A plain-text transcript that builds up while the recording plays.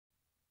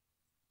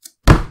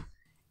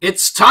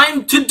It's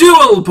time to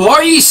duel,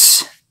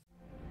 boys!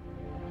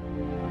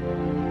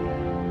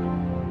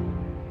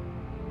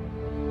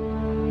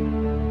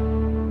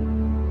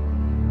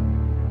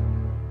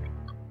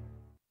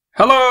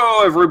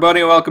 Hello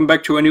everybody, welcome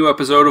back to a new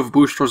episode of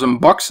Boosters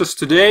and Boxes.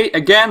 Today,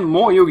 again,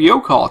 more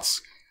Yu-Gi-Oh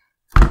cards.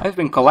 I've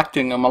been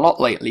collecting them a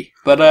lot lately.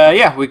 But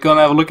yeah, we're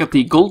gonna have a look at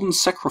the Gold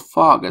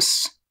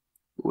Sarcophagus.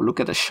 Ooh, look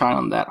at the shine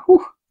on that.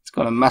 Whew, it's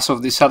gonna mess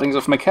up the settings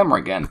of my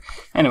camera again.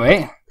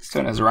 Anyway, let's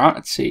turn this around,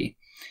 let's see.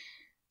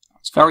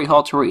 It's very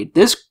hard to read.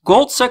 This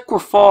Gold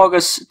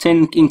Sarcophagus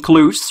Tin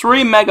includes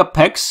 3 mega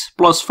packs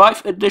plus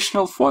 5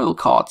 additional foil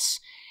cards.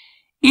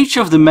 Each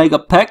of the mega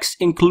packs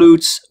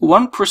includes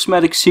 1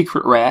 Prismatic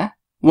Secret Rare,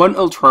 1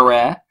 Ultra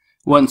Rare,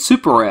 1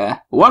 Super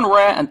Rare, 1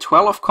 Rare and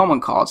 12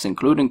 common cards,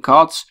 including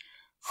cards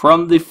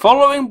from the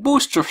following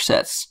booster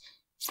sets: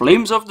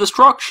 Flames of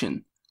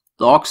Destruction,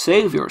 Dark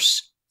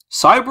Saviors,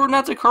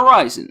 Cybernetic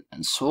Horizon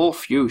and Soul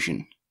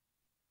Fusion.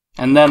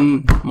 And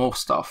then more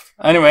stuff.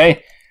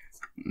 Anyway,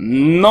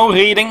 no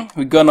reading,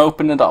 we're gonna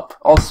open it up.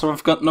 Also,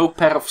 I've got no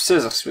pair of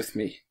scissors with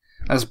me.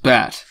 That's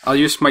bad. I'll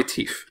use my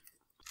teeth.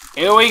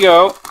 Here we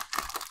go.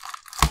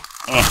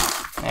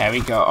 There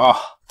we go.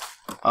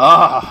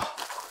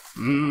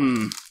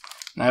 Now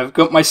I've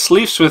got my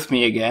sleeves with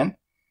me again.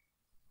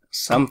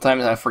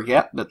 Sometimes I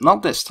forget, but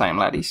not this time,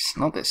 laddies.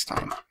 Not this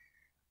time.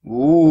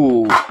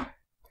 Ooh.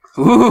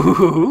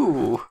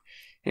 Ooh.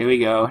 Here we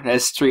go.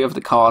 There's 3 of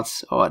the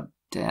cards. Oh,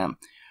 damn.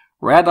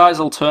 Red Eyes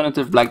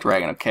Alternative Black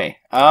Dragon. Okay.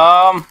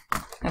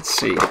 Let's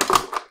see.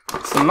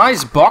 It's a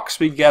nice box.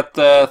 We get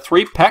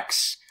 3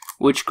 packs,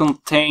 which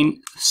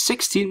contain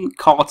 16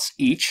 cards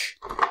each.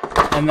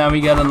 And then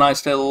we get a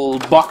nice little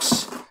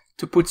box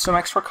to put some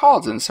extra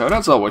cards in. So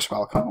that's always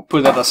welcome. I'll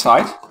put that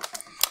aside.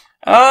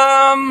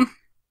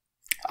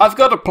 I've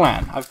got a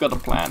plan.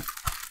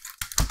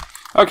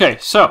 Okay,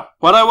 so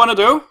what I want to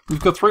do,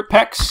 we've got 3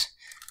 packs.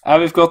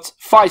 We've got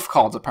 5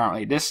 cards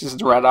apparently. This is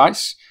the Red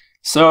Eyes.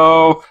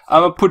 So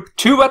I'm going to put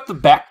 2 at the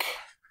back.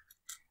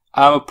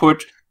 I'm going to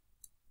put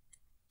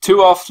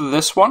 2 after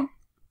this one.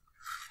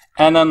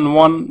 And then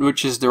 1,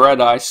 which is the Red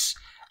Eyes,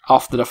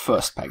 after the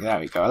first pack. There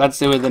we go. Let's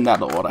do it in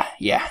that order.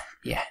 Yeah.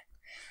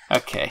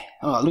 Okay.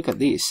 Oh, look at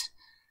these.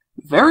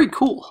 Very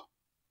cool.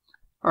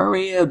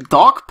 Very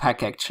dark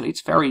pack, actually.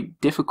 It's very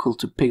difficult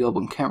to pick up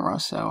on camera,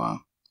 so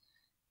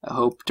I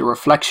hope the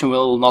reflection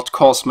will not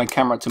cause my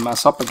camera to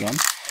mess up again.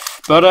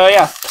 But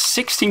yeah,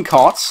 16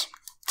 cards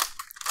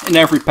in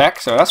every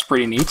pack, so that's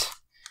pretty neat.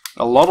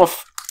 A lot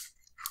of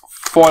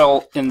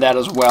foil in that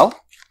as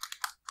well.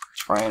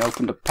 Try and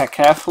open the pack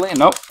carefully.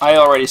 Nope, I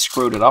already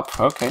screwed it up.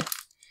 Okay.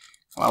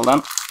 Well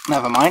then,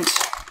 never mind.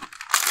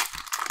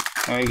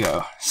 There we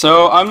go.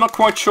 So I'm not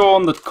quite sure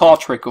on the card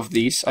trick of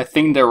these. I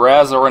think the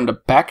rares are in the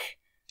back,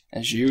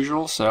 as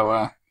usual.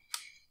 So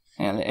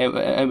yeah,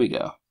 here we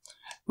go.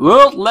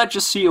 World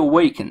Legacy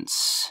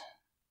Awakens.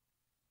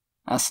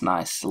 That's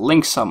nice.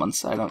 Link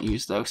Summons. I don't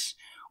use those.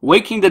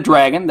 Waking the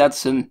Dragon.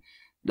 That's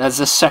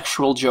a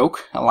sexual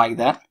joke. I like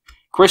that.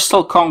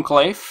 Crystal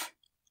Conclave.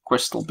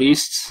 Crystal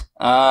Beasts.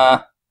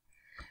 Madolche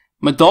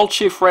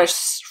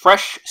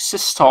Fresh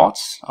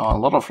Sistarts. Oh, a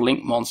lot of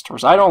Link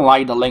monsters. I don't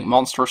like the Link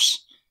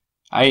monsters.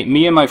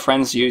 Me and my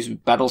friends use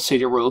Battle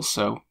City rules,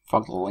 so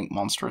fuck the Link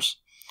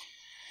monsters.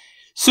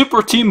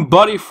 Super Team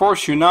Body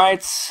Force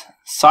Unites.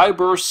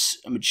 Cyber's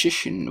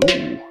Magician.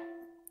 Ooh,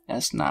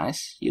 that's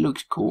nice. He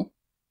looks cool.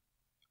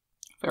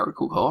 Very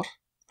cool card.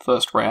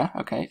 First rare.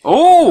 Okay.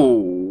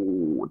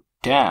 Oh,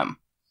 damn.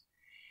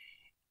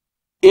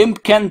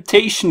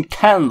 Incantation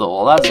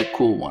Candle. That's a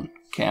cool one.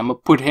 Okay, I'm gonna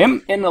put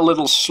him in a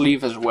little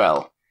sleeve as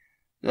well.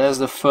 There's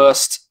the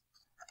first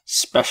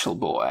special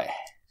boy.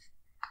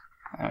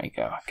 There we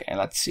go. Okay,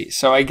 let's see.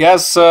 So I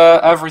guess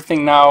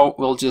everything now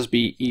will just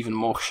be even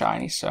more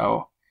shiny.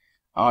 So,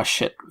 oh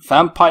shit,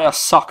 Vampire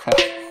Sucker.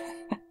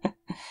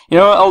 You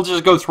know, I'll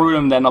just go through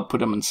them, then I'll put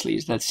them in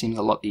sleeves. That seems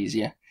a lot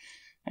easier.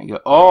 There you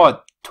go.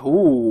 Oh,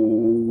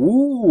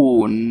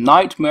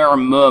 Nightmare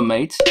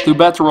Mermaid. Too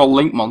bad they're all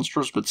Link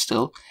monsters, but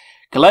still.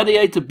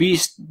 Gladiator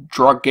Beast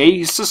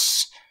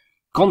Dragasus.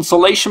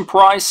 Consolation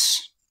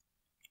Prize,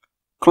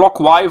 Clock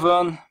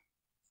Wyvern,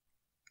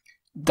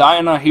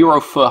 Diana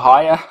Hero for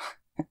Hire,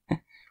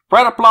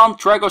 Predator Plant,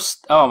 Dragos.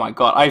 Oh my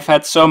god, I've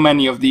had so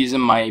many of these in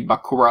my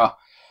Bakura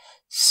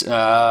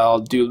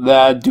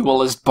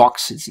Duelist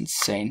box, it's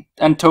insane.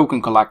 And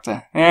Token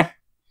Collector. None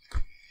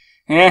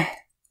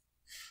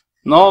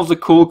of the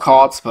cool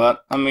cards,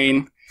 but I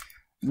mean,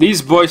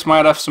 these boys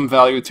might have some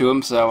value to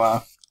them, so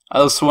I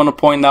also want to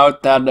point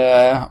out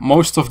that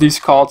most of these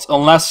cards,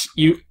 unless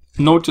you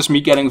notice me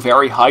getting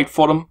very hyped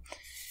for them,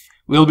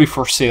 will be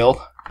for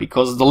sale,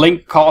 because the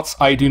Link cards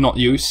I do not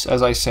use,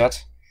 as I said,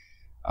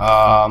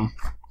 nor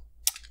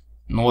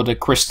the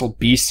Crystal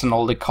Beast and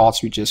all the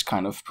cards we just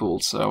kind of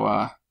pulled.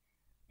 So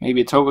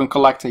maybe a Token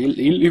Collector.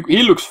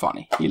 He looks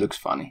funny.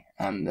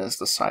 And there's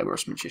the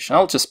Cyber's Magician.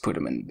 I'll just put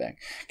him in the bag.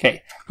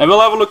 Okay, then we'll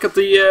have a look at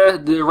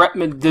the Red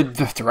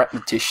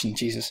Magician.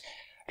 Jesus,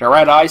 the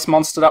Red Eyes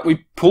monster that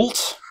we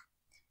pulled.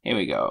 Here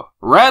we go.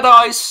 Red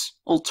Eyes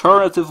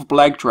Alternative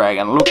Black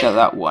Dragon. Look at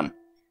that one.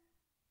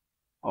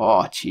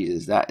 Oh,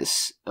 Jesus, that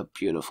is a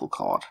beautiful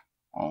card.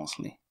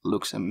 Honestly,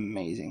 looks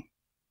amazing.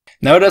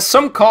 Now, there's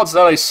some cards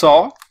that I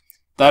saw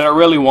that I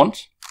really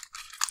want.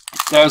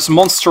 There's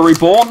Monster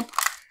Reborn.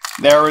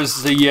 There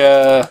is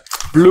the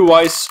Blue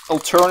Eyes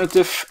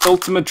Alternative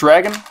Ultimate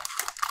Dragon.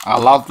 I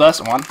love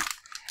this one.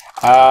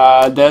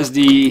 There's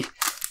the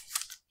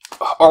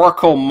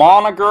Oracle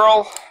Mana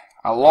Girl.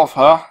 I love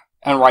her.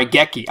 And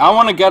Raigeki. I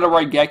want to get a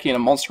Raigeki and a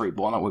Monster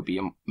Reborn. That would be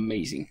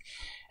amazing.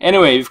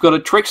 Anyway, we've got a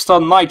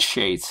Trickstar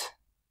Nightshade.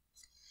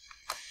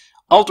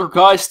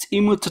 Altergeist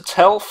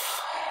Immutatelf.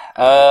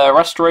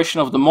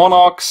 Restoration of the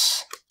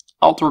Monarchs.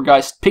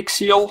 Altergeist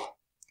Pixiel.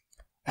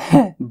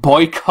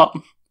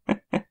 Boycott.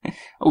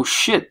 Oh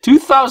shit,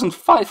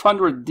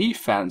 2,500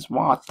 defense.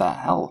 What the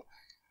hell?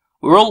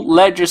 World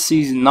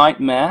Legacy's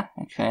Nightmare.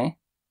 Okay.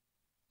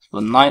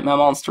 The Nightmare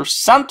Monster.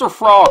 Center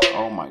Frog.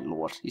 Oh my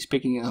lord. He's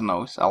picking his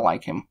nose. I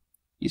like him.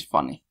 He's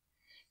funny.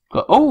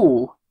 But,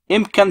 oh!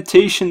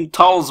 Incantation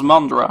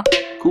Talismandra.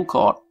 Cool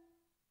card.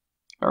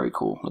 Very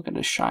cool. Look at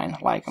this shine.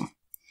 I like him.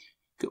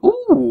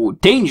 Ooh!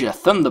 Danger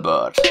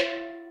Thunderbird.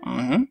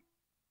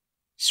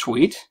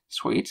 Sweet.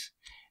 Sweet.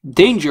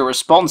 Danger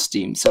Response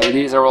Team. So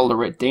these are all the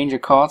red danger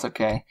cards.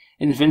 Okay.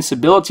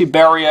 Invincibility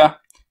Barrier.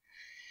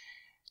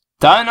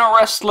 Dino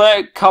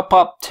Wrestler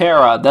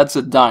Capaptera. That's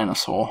a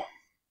dinosaur.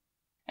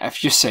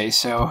 If you say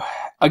so.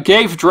 A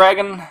Gave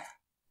Dragon.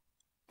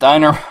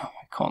 Dino. Oh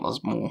my god,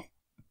 there's more.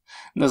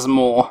 There's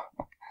more.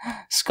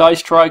 Sky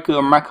Striker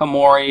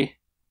Makamori.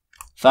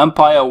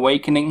 Vampire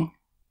Awakening.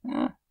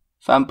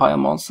 Vampire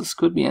monsters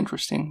could be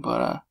interesting,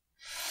 but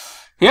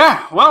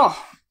yeah, well,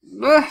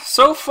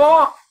 so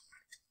far,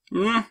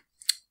 not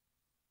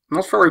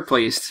very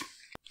pleased.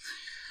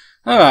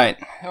 Alright,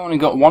 I only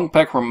got one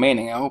pack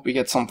remaining. I hope we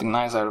get something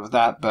nice out of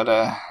that, but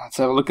let's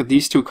have a look at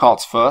these two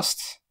cards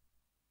first.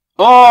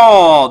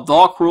 Oh,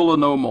 Dark Ruler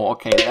No More.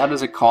 Okay, that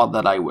is a card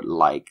that I would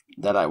like,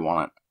 that I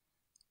wanted.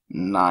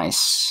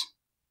 Nice.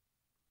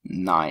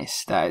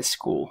 Nice, that is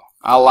cool.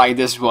 I like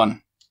this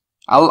one.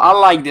 I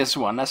like this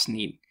one, that's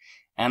neat.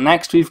 And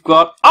next we've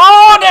got...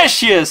 Oh, there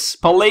she is!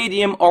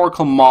 Palladium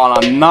Oracle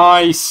Mana.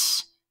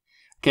 Nice!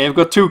 Okay, I've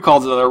got two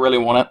cards that I really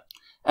wanted.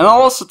 And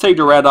I'll also take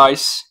the Red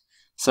Ice.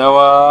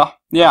 So,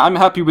 yeah, I'm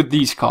happy with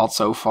these cards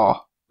so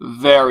far.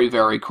 Very,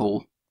 very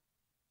cool.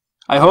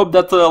 I hope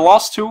that the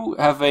last two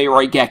have a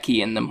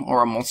Raigeki in them,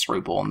 or a Monster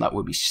Reborn. That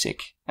would be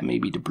sick. And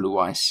maybe the Blue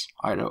Eyes.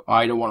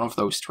 Either one of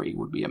those three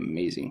would be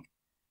amazing.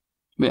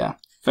 But yeah,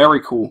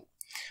 very cool.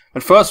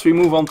 But first we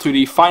move on to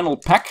the final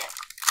pack.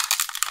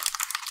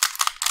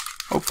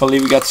 Hopefully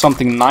we get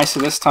something nicer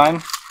this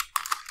time.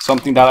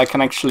 Something that I can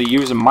actually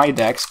use in my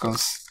decks,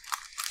 because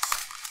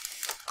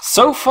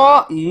so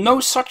far,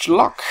 no such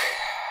luck.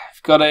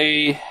 I've got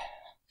a...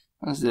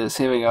 What's this?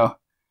 Here we go.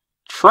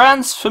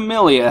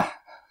 Transfamilia.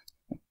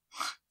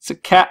 It's a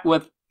cat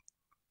with...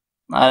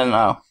 I don't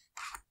know.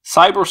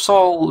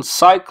 Cybersoul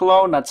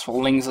Cyclone, that's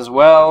for Lynx as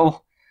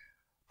well.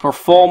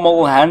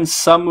 Performal Hand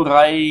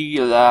Samurai,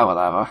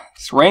 whatever.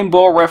 It's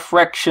Rainbow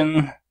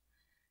Refraction.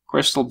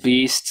 Crystal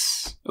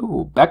Beasts.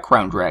 Ooh,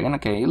 Background Dragon.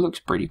 Okay, he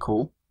looks pretty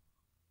cool.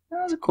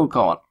 That's a cool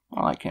card.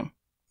 I like him.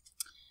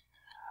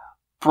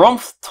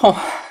 Bromthorn.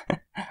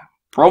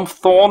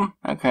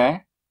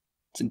 Okay.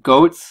 It's a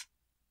goat.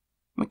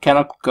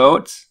 Mechanical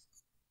goat.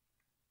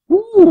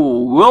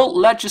 Ooh, World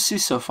Legacy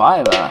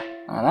Survivor.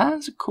 Now,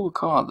 that's a cool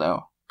card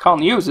though.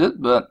 Can't use it,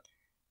 but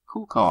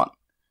cool card.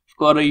 I've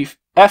got a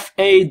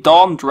F.A.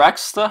 Dawn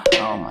Dragster.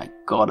 Oh my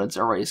god, it's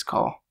a race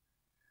car.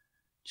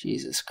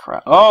 Jesus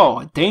Christ.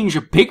 Oh, Danger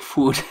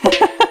Bigfoot.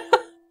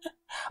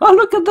 Oh,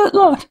 look at that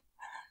lot.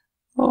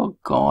 Oh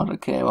god,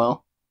 okay,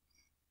 well.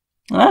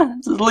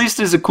 At least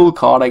it's a cool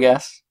card, I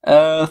guess.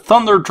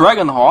 Thunder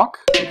Dragonhawk.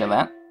 Look at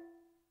that.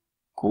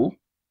 Cool.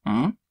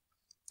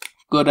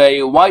 Got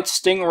a White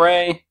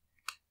Stingray.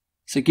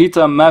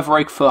 Sagita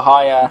Maverick for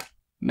hire.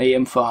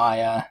 Mayhem for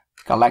hire.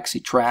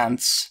 Galaxy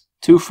Trance.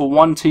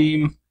 2-for-1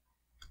 team.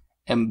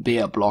 And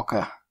Bear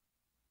Blocker.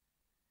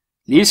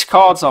 These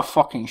cards are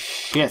fucking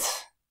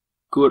shit.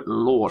 Good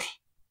lord.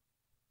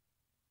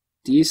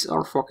 These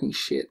are fucking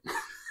shit.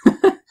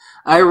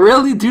 I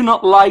really do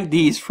not like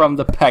these from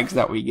the packs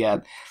that we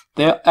get.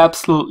 They're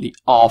absolutely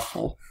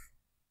awful.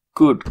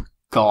 Good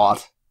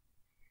god.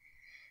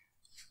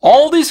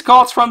 All these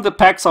cards from the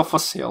packs are for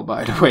sale,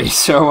 by the way.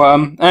 So,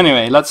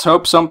 anyway, let's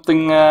hope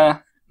something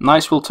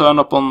nice will turn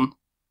up on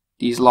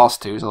these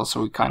last two.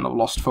 Also, we kind of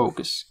lost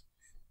focus.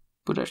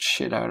 Put that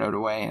shit out of the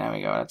way. There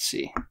we go, let's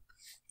see.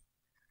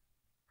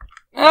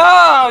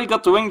 Ah, we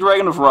got the Winged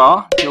Dragon of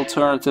Ra, the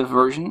alternative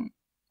version.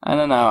 I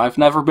don't know, I've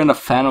never been a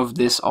fan of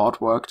this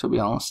artwork, to be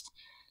honest.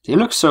 They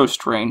look so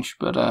strange,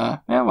 but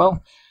yeah, well,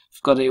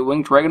 we've got a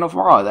Winged Dragon of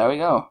Ra, there we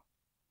go.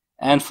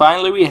 And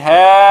finally we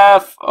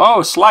have...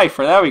 Oh,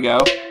 Slifer, there we go.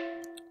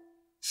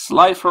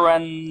 Slifer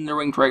and the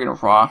Winged Dragon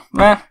of Ra.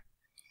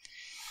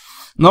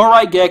 No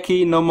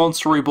Raigeki, no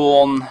Monster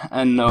Reborn,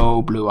 and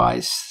no Blue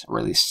Eyes.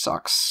 Really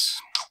sucks.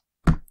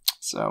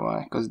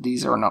 So, because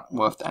these are not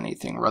worth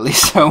anything, really,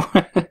 so...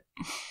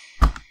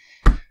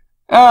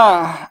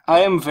 I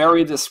am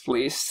very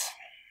displeased,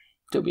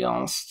 to be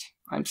honest.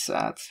 I'm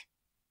sad.